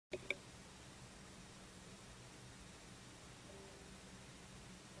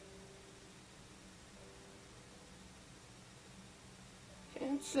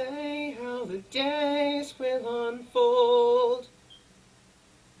Can't say how the days will unfold.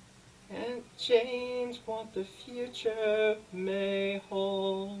 Can't change what the future may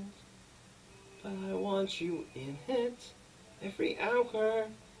hold. But I want you in it, every hour,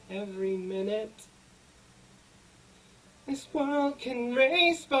 every minute. This world can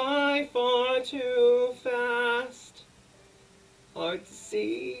race by far too fast. Hard to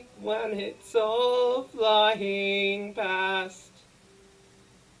see when it's all flying past.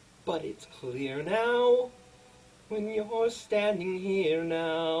 But it's clear now, when you're standing here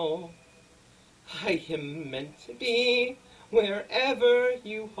now. I am meant to be wherever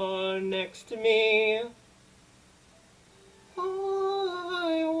you are next to me. All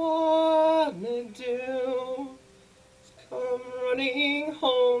I wanna do is come running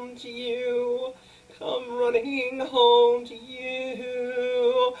home to you, come running home to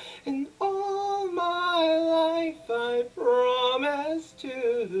you. And all my life I promise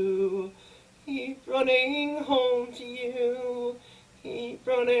to keep running home to you, keep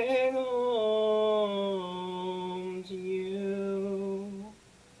running home to you.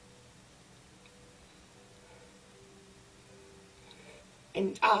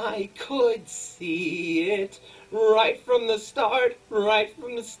 And I could see it right from the start,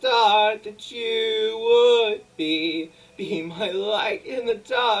 that you would be my light in the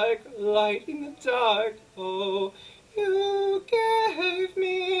dark, light in the dark. Oh, you gave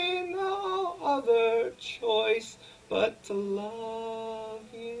me no other choice but to love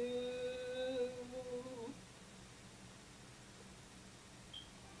you.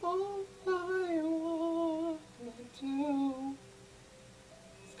 All I wanna do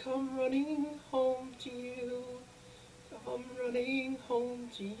is come running home to you, come running home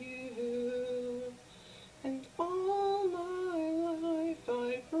to you. And all my life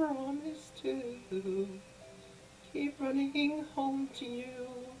I promise to keep running home to you,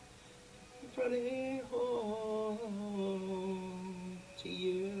 keep running home to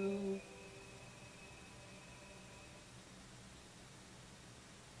you.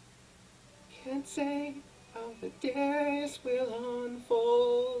 Can't say how the days will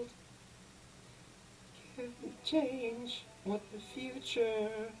unfold. Can't change what the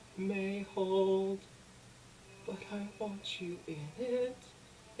future may hold. But I want you in it,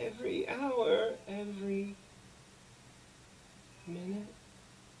 every hour, every minute.